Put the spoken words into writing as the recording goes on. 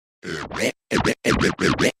If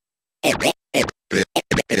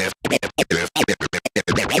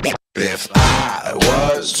I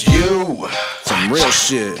was you, some real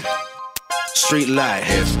shit. Street life.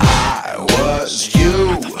 If I was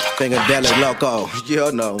you, Finkadelic Loco,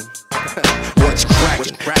 you know. what's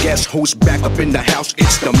crackin'? Guess who's back up in the house?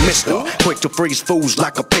 It's the mister. Quick to freeze fools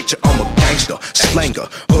like a picture. I'm a gangster, slanger,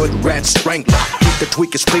 hood rat strangler. Keep the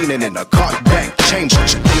tweakers cleanin' in the cart back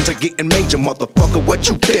changers. Things are getting major, motherfucker. What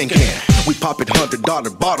you thinking? We poppin'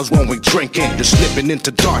 $100 bottles when we drinkin'. You're slipping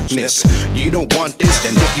into darkness. You don't want this,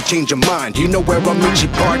 then if you change your mind, you know where I'm meet you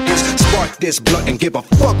park is. Spark this blunt and give a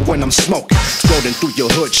fuck when I'm smoking. Strolling through your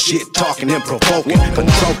hood, shit talking and provoking,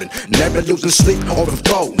 controlling, never losing sleep over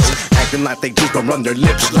phones. Acting like they just don't run their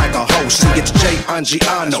lips like a hoe. See, it's Jay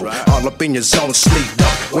Angiano, all up in your zone, sleeved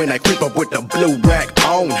up. When I creep up with the blue rag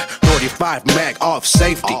on, 45 mag off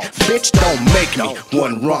safety. Bitch, don't make me.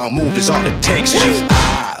 One wrong move is all it takes. If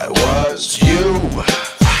I was you,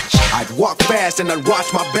 I'd walk fast and I'd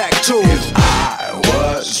watch my back too. If I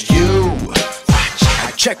was you,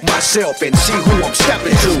 I'd check myself and see who I'm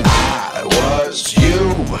stepping to. If I was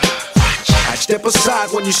you, I'd step aside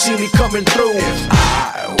when you see me coming through. If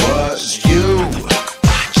I was you,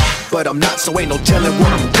 but I'm not, so ain't no telling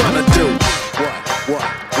what I'm gonna do.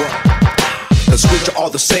 What? The streets are all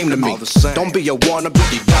the same to me. Don't be a wannabe,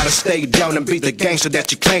 you gotta stay down and be the gangster that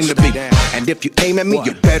you claim to be. And if you aim at me,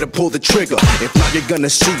 you better pull the trigger. If not, you're gonna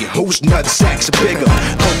see whose nutsack's bigger.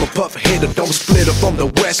 Coca Puff hitter, don't split up from the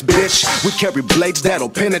west, bitch. We carry blades that'll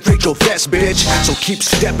penetrate your vest, bitch. So keep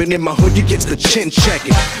stepping in my hood, you get the chin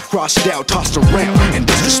checking. Crossed out, tossed around, and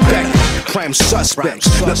disrespected. Crime suspects,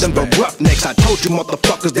 nothing but roughnecks. I told you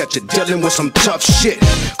motherfuckers that you're dealing with some tough shit.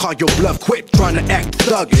 Call your bluff, quit trying to act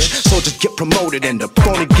thuggish. Soldiers get promoted and the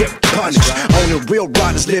phony get punished. Only real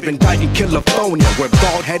riders live and die in California, where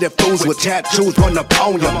bald-headed fools with tattoos run up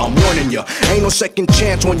on ya. I'm warning ya, ain't no second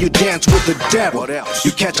chance when you dance with the devil.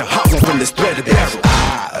 You catch a hot one from this threaded barrel. If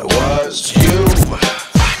I was you,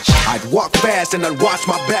 I'd walk fast and I'd watch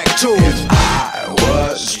my back too. If I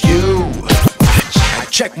was you, I'd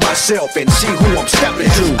check myself and see who I'm stepping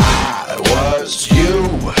to. If I was you,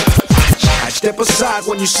 I'd step aside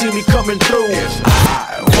when you see me coming through. If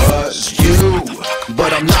I was you,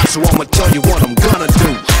 but I'm not, so I'ma tell you what I'm gonna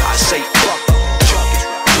do. I say fuck.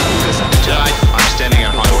 Tonight, I'm standing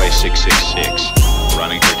on Highway 666,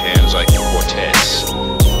 running through towns like Cortez,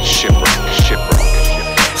 Shipwreck.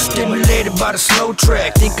 Stimulated by the slow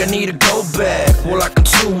track, think I need to go back. Well, I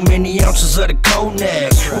consume many ounces of the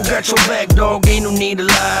cognac. Who got your back, dog? Ain't no need to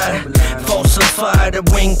lie. Falsify the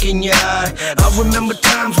wink in your eye. I remember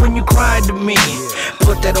times when you cried to me.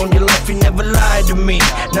 Put that on your life, you never lied to me.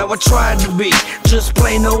 Now I tried to be just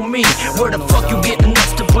plain old me. Where the fuck you getting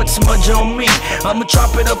next to put smudge on me? I'ma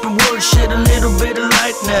chop it up and word shit a little bit of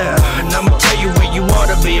light now. And I'ma tell you where you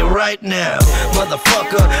ought to be right now.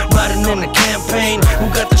 Motherfucker, riding in the campaign.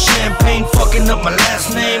 Who got the champagne, fucking up my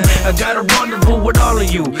last name? I got a rendezvous with all of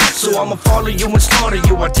you, so I'ma follow you and slaughter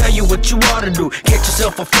you. I tell you what you ought to do. Get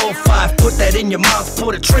yourself a 4-5, put that in your mouth,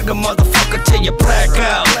 pull the trigger, motherfucker, till you black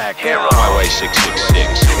out. Here on Highway 666.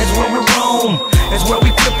 It's where we roam, it's where we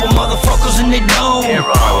cripple motherfuckers in they dome. Here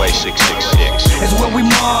on Highway 666. It's where we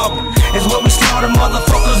mob, it's where we slaughter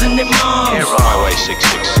motherfuckers in their moms. Here on Highway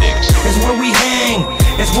 666. It's where we hang,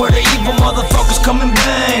 it's where the evil motherfuckers come and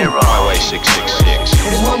bang. Here on Highway 666.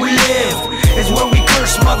 It's where we live, it's where we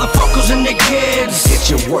curse motherfuckers and their kids. It's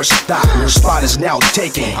your worst stop, your spot is now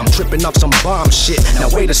taken. I'm tripping off some bomb shit. Now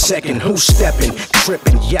wait a second, who's stepping?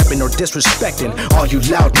 Tripping, yapping, or disrespecting? All you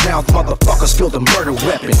loudmouth motherfuckers feel the murder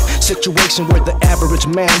weapon. Situation where the average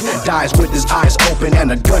man dies with his eyes open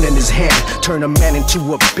and a gun in his hand. Turn a man into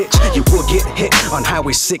a bitch, you will get hit on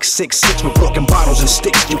Highway 666 with broken bottles and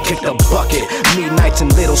sticks. You kick the bucket, midnights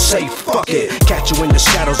and little say fuck it. Catch you in the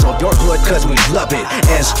shadows of your hood cause we love it.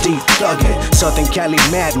 SD thuggin', Southern Cali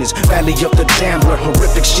madness, valley of the damn where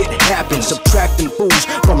horrific shit happens. Subtracting fools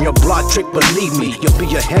from your block trick, believe me. You'll be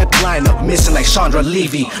a headliner, missing like Chandra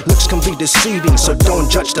Levy. Looks can be deceiving, so don't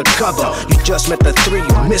judge the cover. You just met the 3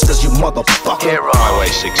 misters, you motherfucker. Here on Highway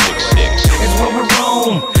 666. It's where we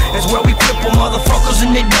roam, it's where we cripple motherfuckers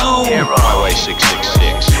in their dome. Here on Highway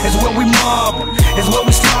 666. It's where we mob, it's where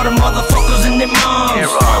we slaughter motherfuckers in their moms. Here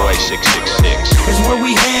on Highway 666. It's where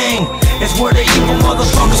we hang, it's where the evil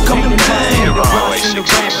motherfuckers come and bang. Here on Highway in the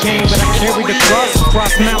 666. rap game, but I carry the cross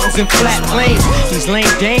across mountains and flat plains. These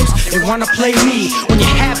lame games, they wanna play me. When you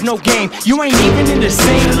have no game, you ain't even in the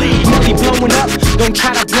same league. Money blowing up, don't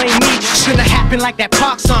try to blame me. Should've happened like that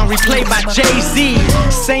Pac song replayed by Jay-Z.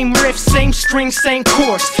 Same riff, same string, same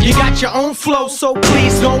course. You got your own flow, so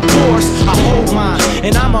please don't force. I hold mine,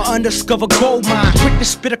 and I'm an undiscovered gold mine. Quick to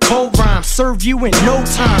spit a cold rhyme, serve you in no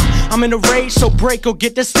time. I'm in a rage, so break or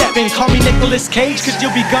get the stepping. Call me Nicolas Cage, cause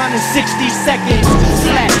you'll be gone in 60 seconds.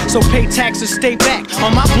 Flat, so pay taxes, stay back.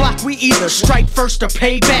 On my block, we either strike first or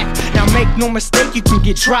pay back. Now make no mistake, you can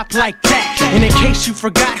get dropped like that. And in case you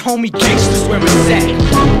forgot, homie, gangsters where it's at.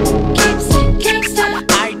 Keeps it gangsta.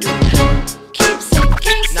 I do. Keeps it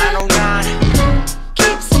gangsta. 909.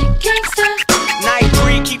 Keeps it gangsta.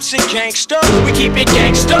 93 keeps it gangsta. We keep it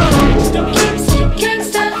gangsta. Keeps it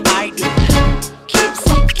gangsta. I do. Keeps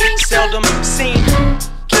it gangsta. Seldom seen.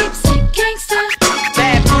 Keeps it gangsta.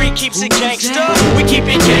 Bad 3 keeps it gangsta. We keep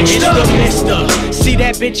it gangsta. It's the mister. See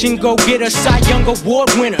that bitch and go get a Cy Young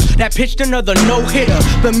Award winner that pitched another no-hitter.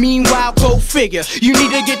 But meanwhile, go figure. You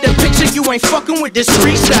need to get the picture. You ain't fucking with this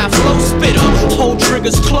freestyle flow spitter. Hold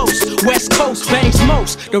triggers close. West Coast bangs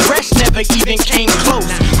most. The rest never even came close.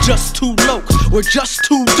 Just too low. We're just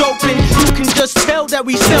too dope, and you can just tell that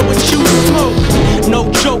we sell what you smoke.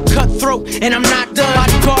 No joke, cutthroat, and I'm not done.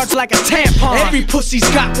 Bodyguards like a tampon. Every pussy's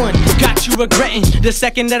got one. Got you regretting the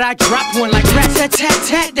second that I drop one. Like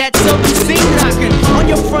rat-tat-tat-tat, that self-esteem knocking on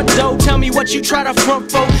your front door. Tell me what you try to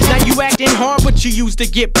front for. Now you acting hard, but you used to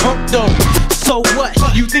get pumped though. So what?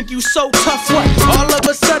 You think you so tough, what? All of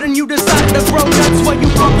a sudden you decided to grow nuts while you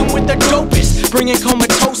fucking with the dopest, bringing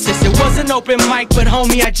comatosis. It was an open mic, but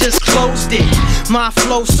homie, I just closed it. My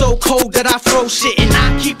flow so cold that I throw shit, and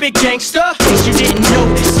I keep it gangsta, in case you didn't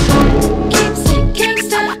notice. Keeps it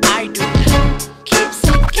gangsta. I do. Keeps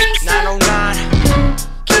it gangsta. 909.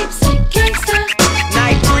 Keeps it gangsta.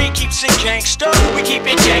 93 keeps it gangsta. We keep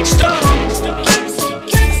it gangsta. Keeps it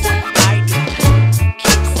gangsta. I do.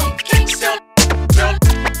 Keeps it gangsta.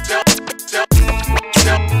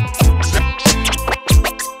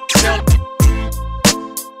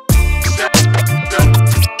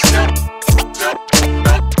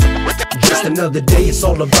 Just another day, it's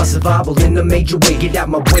all about survival in a major way. Get out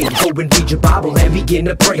my way, go and read your Bible and begin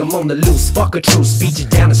to pray. I'm on the loose, fuck a truce, beat you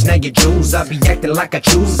down and snag your jewels. I be acting like I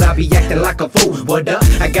choose, I be acting like a fool. What up?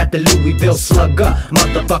 I got the Louisville slugger,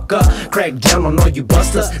 motherfucker. Crack down on all you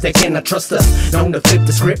busters that cannot trust us. Known to flip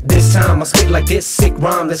the script this time, I spit like this sick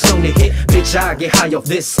rhyme that's on the hit. Bitch, I get high off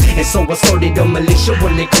this, and so I started a militia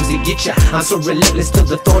when it comes to get ya. I'm so relentless to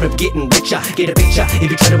the thought of getting richer. Get a picture if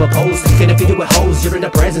you try to oppose. Gonna fill you with hoes. You're in the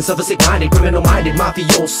presence of a sick-minded, criminal-minded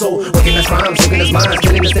mafioso. Working as crimes, working as minds,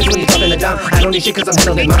 killing the stage when you're dropping a dime. I don't need shit cause I'm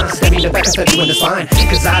handling mine. Stab me in the back, I stab you in the spine.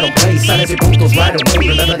 Cause I don't play, silence your both goes right away.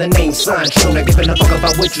 Remember the name, sign, show, not giving a fuck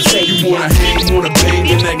about what you say. You wanna hang, wanna bang,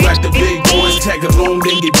 and act like the big boys. Tag along,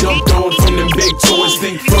 then get dumped on from them big toys.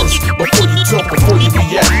 Think first, before you talk, before you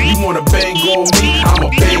react. You wanna bang on me, I'ma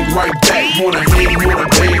bang right back. Wanna hang, wanna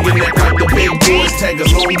bang, and act like the big boys. Tag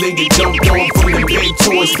along, then get dumped on from them big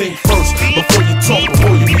toys. Think first, before you talk,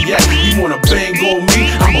 before you react. You wanna bang on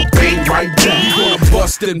me, I'ma bang right back. You gonna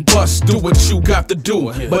bust and bust, do what you got to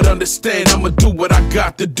do. But understand, I'ma do what I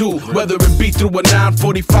got to do. Whether it be through a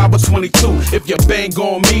 945 or 22. If you bang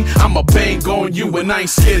on me, I'ma bang on you. And I ain't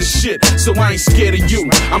scared of shit, so I ain't scared of you.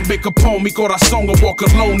 I'm Big Capone, me corazón, or walk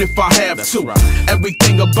alone if I have to.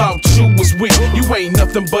 Everything about you was weak. You ain't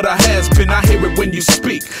nothing but a has-been. I hear it when you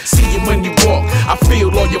speak, see it when you walk. I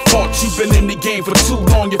feel all your faults. You've been in the game for too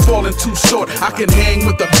long, you're falling too short. I can hang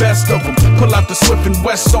with the best of them, pull out the Swift and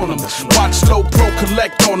West on them. Watch low pro,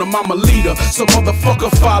 collect on them. I'm a leader, so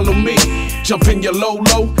motherfucker follow me. Jump in your low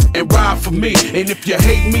and ride for me. And if you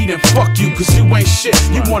hate me, then fuck you, cause you ain't shit.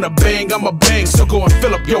 You wanna bang, I'ma bang, so go and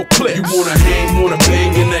fill up your clip. You wanna hang, wanna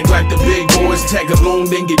bang, and act like the big boys. Tag along,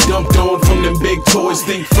 then get dumped on from them big toys.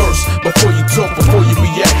 Think first, before you talk, before you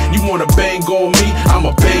react. You wanna bang on me,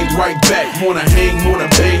 I'ma bang right back. Wanna hang, wanna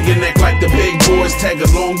bang, and act like the big boys. Tag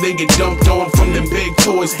along, then get dumped on from them big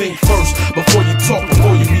toys. Think first, before you talk,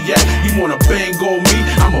 before you react. You wanna bang on me,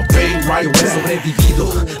 I'ma bang right back. Yo he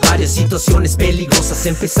sobrevivido varias situaciones peligrosas,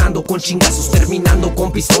 empezando con chingazos, terminando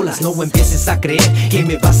con pistolas. No empieces a creer que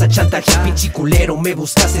me vas a chantajear, pinche culero, me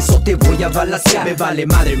buscas, eso te voy a balasear. Me vale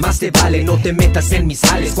madre, más te vale, no te metas en mis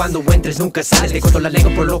sales. Cuando entres nunca sales, te corto la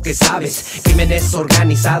lengua por lo que sabes. Crímenes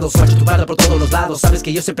organizados, macho tumbado por todos los lados. Sabes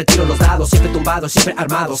que yo siempre tiro los dados, siempre tumbado, siempre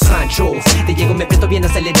armado. Sancho, te llego, me presto bien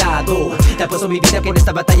acelerado. Te apuesto mi vida que en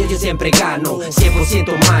esta batalla yo siempre gano.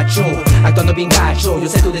 100% macho, actuando bien gacho. Yo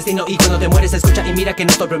sé tu destino y cuando te mueres escucha y mira que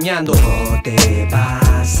no estoy bromeando. No te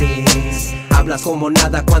pases, hablas como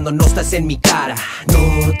nada cuando no estás en mi cara.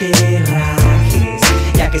 No te rajes,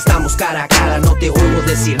 ya que estamos cara a cara, no te oigo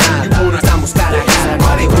decir nada. Estamos cara a cara, no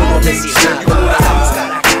te oigo decir nada. Estamos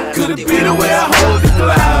cara a cara, could it be the way I hold the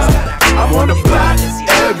cloud? I'm on the block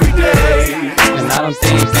every day, and I don't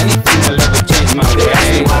think anything will ever change my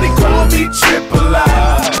way.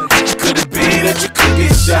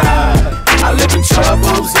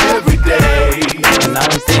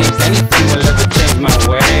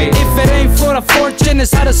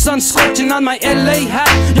 witness how the sun's scorching on my LA hat.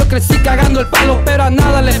 Yo crecí cagando el palo, pero a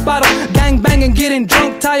nada le paro. Gang banging, getting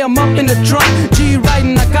drunk, tie 'em up in the trunk. G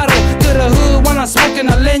riding a carro to the hood when I'm smoking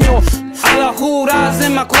a leño. A las juras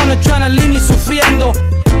in my corner trying to leave me sufriendo.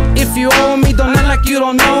 If you owe me, don't act like you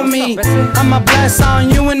don't know me. I'ma blast on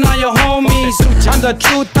you and all your homies. I'm the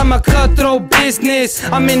truth, I'm a cutthroat business.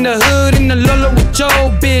 I'm in the hood, in the lolo with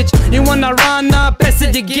your bitch. You wanna run up, best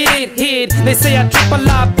that you get hit. They say I trip a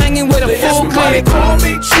lot, banging with a full clip. They call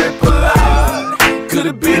me triple I. Could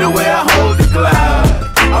it be the way I hold the glide?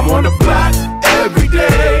 I'm on the block every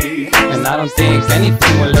day, and I don't think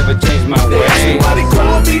anything will ever change my way. Everybody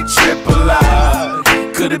call me triple I.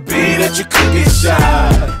 Could it be that you could get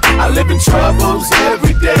shot? I live in troubles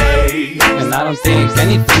every day, and I don't think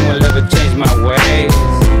anything will ever change my ways.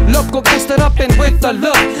 Loco gangster up and with a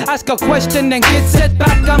look. Ask a question and get set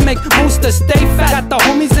back. I make moves to stay fat. Got the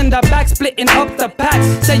homies in the back splitting up the packs.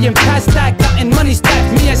 Saying pass that, counting money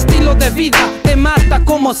stacks. Mi estilo de vida te mata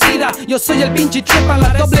como sida. Yo soy el pinche tripa,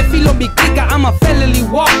 la doble filo mi clica. I'm a felony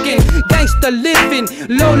walking, gangster living,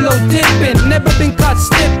 Lolo dipping. Never been caught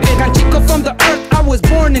slipping. Canchico from the earth, I was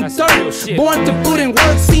born in dirt. Born to put in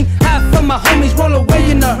work, seen half of my homies roll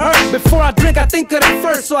away in the hurt. Before I drink, I think of the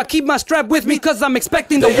first. So I keep my strap with me cause I'm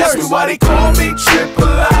expecting the worst. Ask me why they call me triple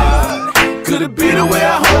I. Could it be the way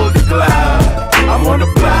I hold the glide? I'm on the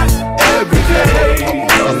block every day,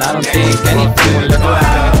 and I don't think anything will ever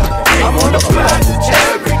change. I'm on the block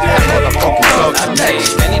every day.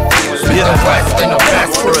 Spit the west and the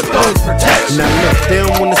best for a thug's protection. Now look, they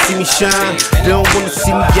don't wanna see me shine. They don't wanna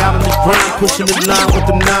see me out on the grind, pushing the line with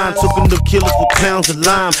them nines, hooking the killers with pounds of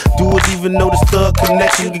lime. Do it even though this thug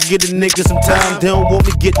connection can get a nigga some time. They don't want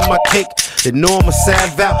me getting my cake. They know I'ma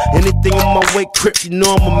salve out. Anything on my way, crip, you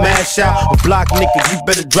know I'ma mash out. A block nigga, you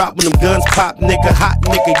better drop when them guns pop, nigga. Hot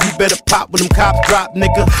nigga, you better pop when them cops drop,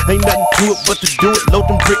 nigga. Ain't nothing to it but to do it. Load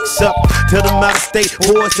them bricks up. Tell them out of state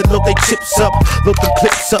boys to load they chips up. Load them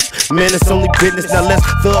clips up. Man, it's only business. Now let's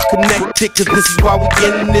thug connected, cause this is why we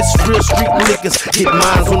getting this real street niggas. Hit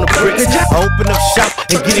mines on the bricks. I open up shop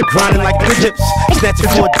and get it grinding like the hips. Snatch it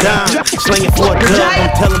for a dime, slang it for a dub. I'm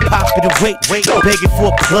telling Poppy to wait, begging for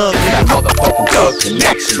a plug. That motherfucking thug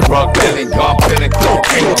connection. Drug dealing, gun pinning,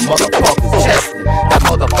 cocaine, motherfuckers chesting. That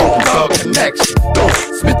motherfucking thug connection.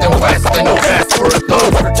 Smith and West and the best for a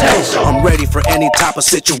thug protection. I'm ready for any type of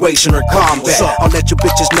situation or combat. I'll let you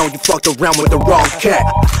bitches know you fucked around with the wrong cat.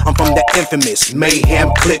 I'm from that infamous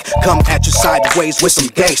mayhem clique. Come at you sideways with some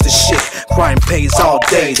gangster shit. Crime pays all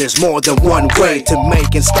day. There's more than one way to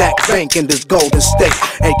make and stack bank in this golden state,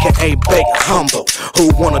 aka bake humble.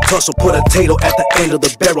 Who wanna tussle? Put a potato at the end of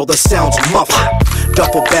the barrel that sounds muffled.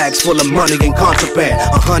 Duffel bags full of money and contraband.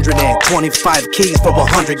 125 keys for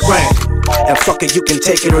 100 grand. And fuck it, you can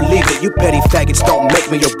take it or leave it. You petty faggots don't make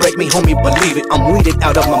me or break me, homie, believe it. I'm weeded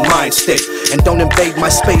out of my mind state. And don't invade my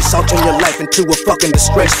space, I'll turn your life into a fucking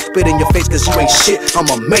disgrace. Spit in your face cause you ain't shit,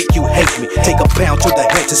 I'ma make you hate me. Take a pound to the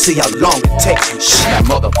head to see how long it takes me. Shit. That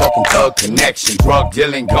motherfucking thug connection. Drug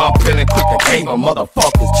dealing, gun pinning, quick and came a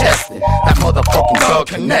motherfucker's chesting. That motherfucking thug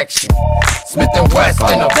connection. Smith and West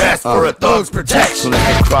and the best for a thug's protection. Let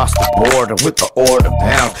me cross the border with the order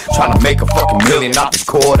bound. Trying to make a fucking million off this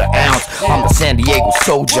quarter ounce. I'm the San Diego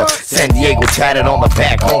soldier. San Diego tatted on the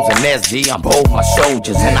back, homes and SD. I'm bold my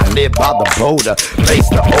soldiers and I live by the border. Place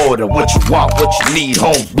the order, what you want, what you need,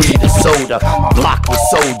 homes, weed and soda. Block with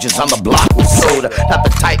soldiers, on the block with soda. Not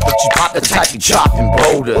the type that you pop, the type you chop in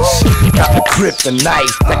boulders. Got the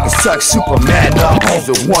kryptonite that can suck Superman up. Homes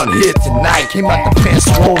with one hit tonight. Came out the pen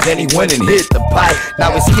swole, then he went and hit the pipe.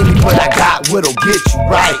 Now it's skinny, but I got what'll get you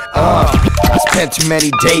right. I spent too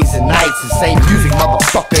many days and nights. The same music,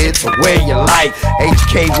 motherfucker, it's the way you like.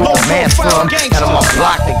 HK with the man from, and I'm a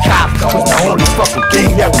block the cop. That was the only fucking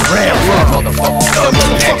thing that we ran from.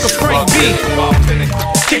 Motherfucker Frank B.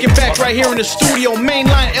 Kicking back right here in the studio,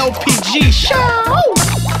 mainline LPG. Show!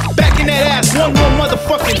 Back in that ass one more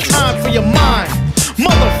motherfucking time for your mind.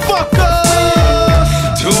 Motherfuckers!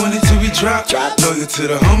 Doing it till we drop. Loyal to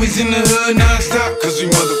the homies in the hood non-stop. Cause we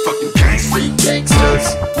motherfucking gangsters. We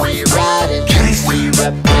gangsters, we riding, we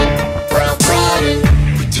reppin', brown riding.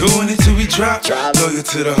 We doing it till we drop. Loyal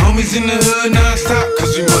to the homies in the hood non-stop.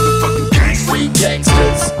 Cause we motherfucking gangsters. We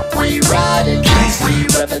gangsters, we riding, we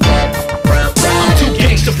reppin' that brown riding. I'm too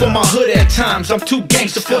gangster for my hood at times. I'm too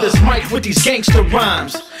gangster for this mic with these gangster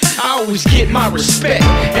rhymes. I always get my respect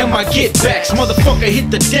and my get backs. Motherfucker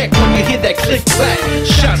hit the deck when you hear that click clack.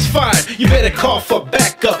 Shots fired, you better call for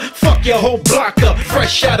backup. Fuck your whole block up,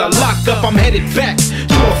 fresh out of lockup. I'm headed back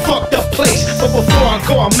to a fucked up place, but before I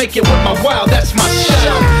go I'll make it with my wild, that's my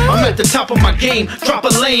shout. I'm at the the top of my game. Drop a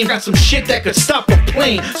lane, got some shit that could stop a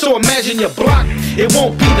plane. So imagine your block, it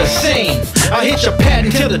won't be the same. I'll hit your pad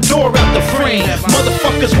and tear the door out the frame.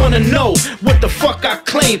 Motherfuckers wanna know what the fuck I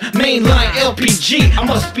claim. Mainline LPG, I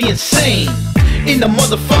must be insane in the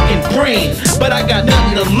motherfucking brain. But I got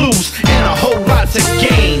nothing to lose and a whole lot to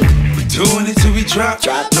gain. Doing it till we drop.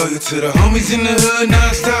 Loyal to the homies in the hood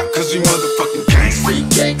non-stop. Cause we motherfucking gangsters. We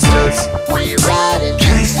gangsters, we riding,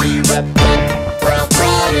 we reppin', brown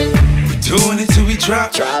riding. Doing it till we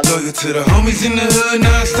drop. Loyal to the homies in the hood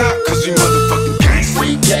non-stop. Cause we motherfucking gangsters.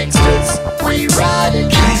 We gangsters, we riding,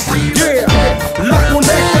 we yeah, La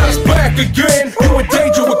Conecta's back again. You in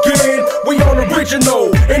danger again. We on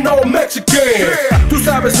original and all Mexican. Tú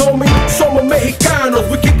sabes, homie, somos mexicanos.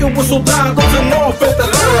 We kickin' with soldados and all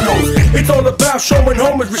veteranos. It's all about showing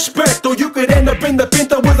homies respect, or you could end up in the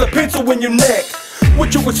pinta with a pencil in your neck.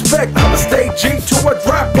 What you expect? I'ma stay G to a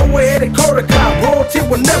drop. Go ahead and call the cop. Royalty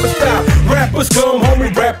will never stop. Rappers come,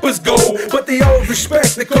 homie, rappers go. But they always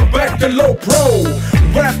respect, they come back to low pro.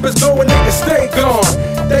 Rappers go and they can stay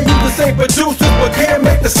gone. They use the same producers but can't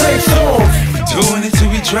make the same songs. Doing it till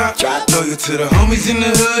we drop. Loyal to the homies in the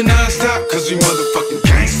hood non-stop. Cause we motherfucking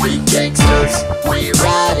gangsters. We gangsters, we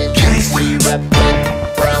riding, we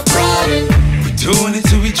reppin', brown riding. Doing it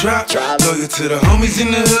till we drop. Loyal to the homies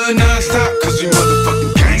in the hood non-stop. Cause we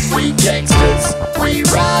motherfucking gangsters. We gangsters, we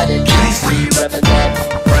riding, we reppin'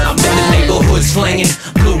 that brown I'm in the neighborhood slanging,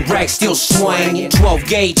 blue rack still swinging, 12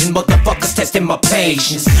 gauge and motherfuckers testing my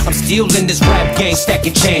patience. I'm still in this rap game,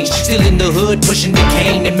 stacking change, still in the hood pushing the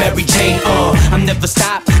cane and Mary Jane. I'm never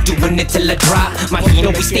stop, doing it till I drop. My heat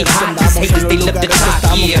always stay hot, these haters they love the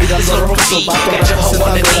top. Yeah, this little beat, got your hoe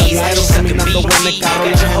on the knees, suck the beat, got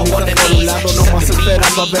your hoe on the knees, Nomás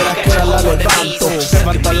esperando a ver a qué hora la levanto.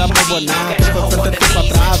 Levanta la mano buena, tú frente, tú pa'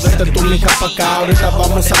 atrás. Vete tú, mija, pa' acá, ahorita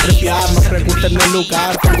vamos a tripear. No pregunten el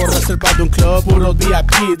lugar, tengo reservado un club. Puro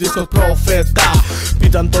VIP, discos profeta.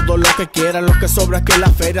 Pidan todo lo que quieran, lo que sobra que la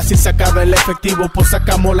feria. Si se acaba el efectivo, pues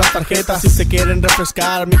sacamos las tarjetas. Si se quieren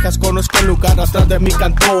refrescar, mijas, conozco el lugar. Atrás de mi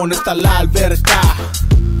cantón está la alberca.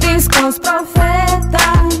 Discos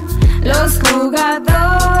profeta, los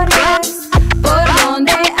jugadores, ¿por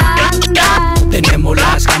dónde andan? Tenemos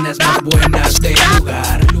las ganas más buenas del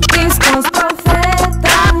lugar. Discos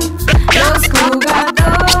profeta, los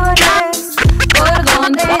jugadores, ¿por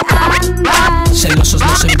dónde andan? Celosos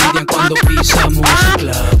nos envidian cuando pisamos el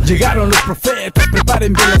club. Llegaron los profetas,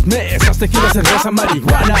 preparen bien las mesas. Tequila, cerveza,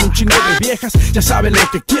 marihuana, un chingo de viejas. Ya saben lo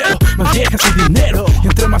que quiero, más viejas y dinero. Y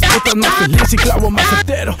entre más putas más feliz y clavo más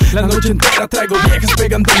certero. La noche entera traigo viejas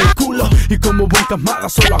pegándome el culo. Y como buen camada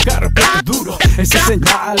solo agarro pecho duro. Esa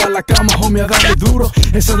señal a la cama, homie, a darle duro.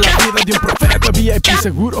 Esa es la vida de un profeta, VIP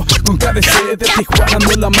seguro. Con KDC de Tijuana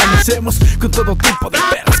nos la amanecemos. Con todo tipo de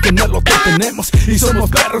perros que no lo tenemos. Y somos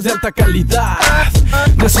perros de alta calidad,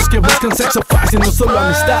 de esos que buscan sexo fácil, no solo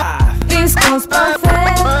amistad. Discos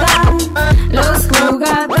profeta, los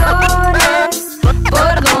jugadores,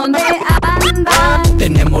 ¿por dónde andan?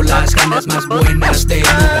 Tenemos las ganas más buenas del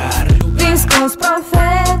lugar. Discos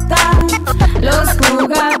profeta, los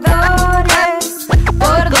jugadores,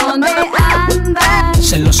 ¿por dónde andan?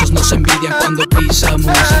 Celosos nos envidian cuando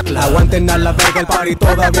pisamos el club. Aguanten a la verga, el party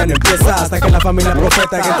todavía no empieza. Hasta que la familia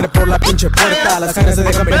profeta entre por la pinche puerta. Las caras se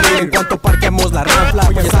dejan venir en cuanto parqueamos la rampla.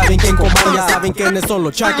 Ya saben quién comanda, ya saben quiénes son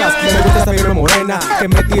los chacas. Me gusta esta vieja morena que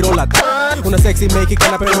me tiró la una sexy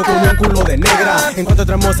mexicana pero con un culo de negra. En cuanto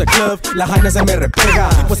entramos al club, la jaina se me repega.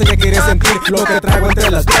 Pues ella quiere sentir lo que traigo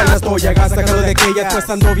entre las piernas. Estoy agazajado de que ella pues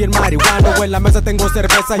ando bien marihuano. En la mesa tengo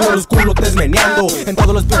cerveza y los culos desmeneando. En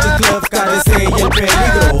todos los pinches clubs, KDC y el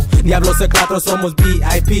peligro. Diablos C4 somos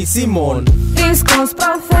VIP, Simón. Discos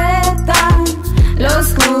profeta, los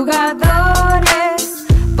jugadores,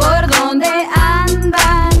 ¿por dónde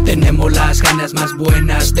andan? Tenemos las ganas más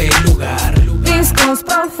buenas del lugar. Discos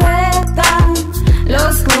profeta,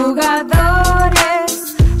 los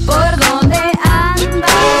jugadores, ¿por dónde andan?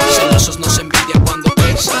 Celosos nos envidian cuando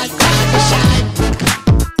piensan.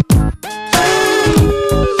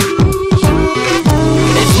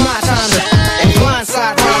 It's my time to and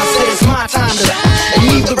blindside when I say it's my time to and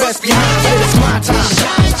leave the rest behind. Say it's my time.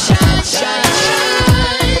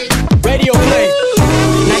 Radio play.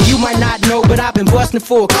 Now you might not know, but I've been busting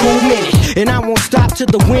for a cool minute, and I won't stop till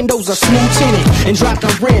the windows are smooth tinted and drop the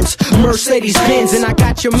rims, Mercedes Benz, and I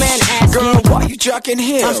got your man asking, girl, why you jocking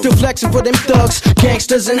him? I'm still flexing for them thugs,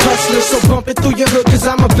 gangsters and hustlers, so bump it through your hood, cause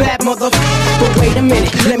I'm a bad mother. But wait a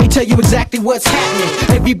minute, let me tell you exactly what's happening.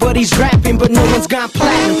 Everybody's rapping, but no one's gone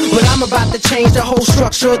platinum. But I'm about to change the whole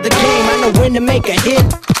structure of the game. I know when to make a hit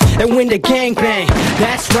and when to gang bang.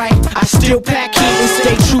 That's right, I still pack heat and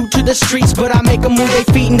stay true to the streets, but I make them move their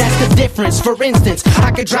feet, and that's the difference. For instance,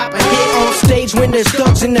 I could drop a hit on stage when there's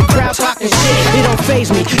thugs in the crowd talking shit. It don't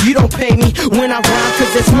faze me, you don't pay me when I rhyme,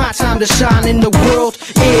 cause it's my time to shine and the world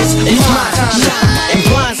is my time to shine. And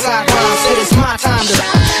blindside rhyme said it's my time to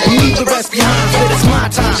shine, and leave the rest behind said it's my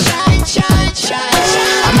time.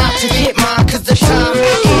 I'm out to get mine cause the time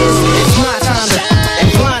is my time to shine. And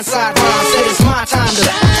blindside rhyme said it's my time to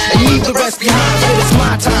shine, and leave the rest behind said it's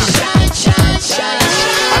my time.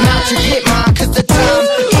 I'm out to get mine cause the time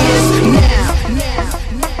is now.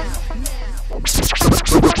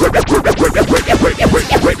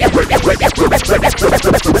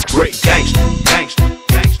 Straight gangsta, gangsta,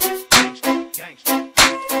 gangsta, gangsta,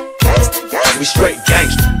 gangsta. We straight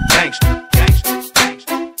gangsta, gangsta, gangsta,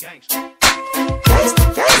 gangsta, gangsta.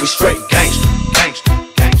 We straight gangsta, gangsta,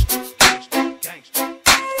 gangsta, gangsta,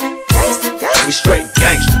 gangsta. We straight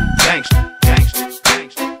gangsta, gangsta,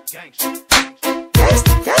 gangsta,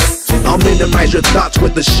 gangsta, gangsta. I'll minimize your thoughts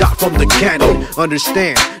with a shot from the cannon.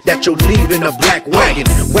 Understand that you're leaving a black wagon.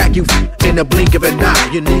 Whack you in a blink of an eye.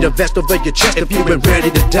 You need a vest over your chest if you've been ready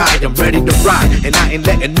to die. I'm ready to ride, and I ain't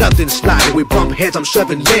letting nothing slide. If we bump heads, I'm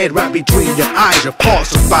shoving lead right between your eyes. Your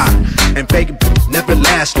pulse is fire, and fake never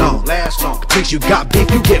last long. Please, you got beef,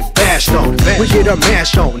 you get bashed on. We get our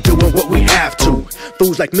mash on, doing what we have to.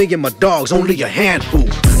 Fools like me and my dogs, only a handful.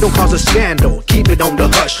 Don't cause a scandal, keep it on the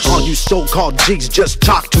hush. All you so-called G's just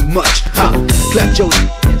talk too much. Clap your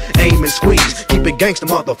aim and squeeze. Keep it gangsta,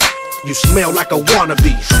 motherfucker. You smell like a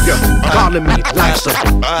wannabe. You're calling me life's a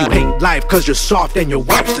you hate life cause you're soft and your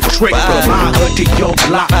wife's a trick. From my hood to your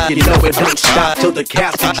block, you know it don't stop till the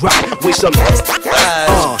casket drop. We some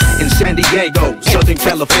in San Diego, Southern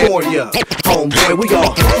California. Homeboy, we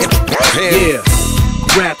all yeah.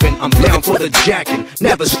 Rapping, I'm down for the jacking,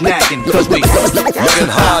 never slacking, cause we looking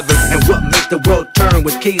hard. And what makes the world turn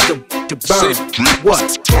with keys to burn?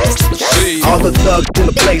 What? All the thugs in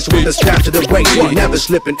the place with the strap to the waist. We never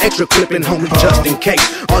slipping, extra clipping, homie, just in case.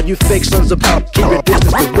 All you fake sons of up, keep your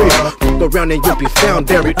distance for real. Go around and you'll be found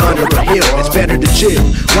buried under a hill. It's better to chill.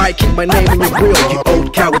 Why keep my name in your grill? You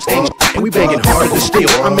old cowards ain't and we begging harder to steal.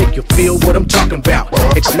 I make you feel what I'm talking about.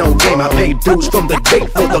 It's no game, I pay dues from the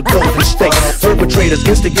gate for the Golden State. Perpetrators,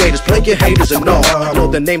 instigators, play your haters and all. Know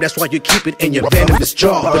the name, that's why you keep it in your venomous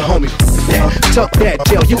jaw. But homie, tuck that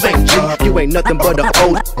tail, you ain't G. You ain't nothing but a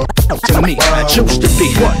old to me. I choose to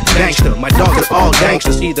be what? Gangster. My dogs are all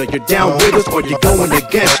gangsters. Either you're down with us or you're going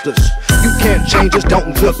against us. You can't change us,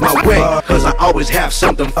 don't look my way, cause I always have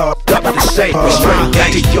something up to say. We straight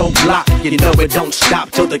gang to your block, you know it don't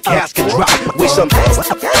stop till the casket drop. We some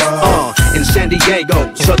in San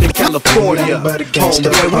Diego, Southern California.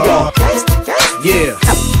 Homeboy, we all yeah.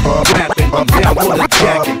 Rapping, I'm down for the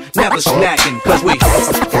jacking, never slacking, cause we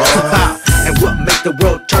and what makes the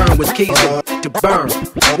world turn with keys to burn?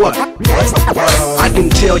 What? I can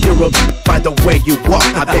tell you're a by the way you walk.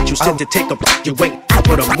 I bet you said to take a you ain't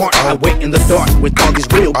put a mark. I wait in the dark with all these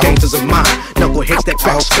real gangsters of mine. Knuckleheads that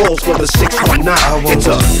crack skulls for the 619. It's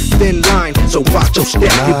a thin line, so watch your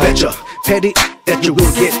step. You betcha petty that you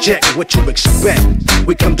will get checked. What you expect?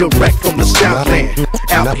 We come direct from the Southland.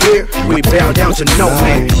 Out here, we bow down to no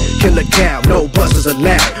man. Kill a cow, no buses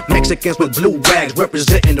allowed. Mexicans with blue rags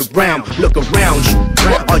representing the round. Look around you,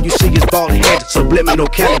 all you see is bald heads. Subliminal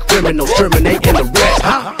county criminals terminating the rest.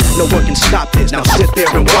 No one can stop this, now sit there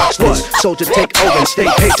and watch this. Soldier take over and stay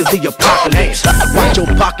paid to the apocalypse. Watch your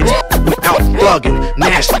pockets without thugging,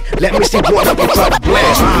 nasty. Let me see one of you try to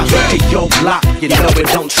blast me to your block. You know it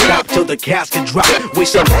don't stop till the casket drop. We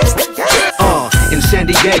some in San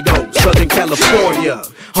Diego, Southern California.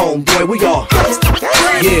 Homeboy, we all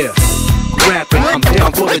yeah. Rapping, I'm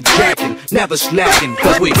down for the jacking, never slacking,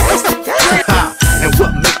 cause we and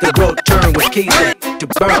what makes the world turn with keys to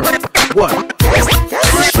burn? What?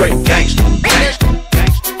 We straight gangsta, gangsta,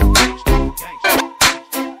 gangsta, gangsta.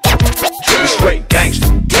 We straight gangsta,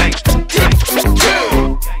 gangsta, gangsta,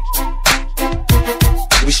 gangsta.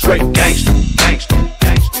 We straight gangsta, gangsta,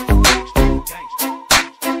 gangsta, gangsta.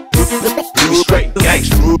 We straight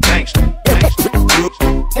gangsta, gangsta, gangsta.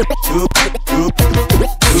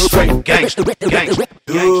 We straight gangsta, gangsta.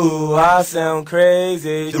 Ooh, I sound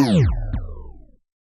crazy.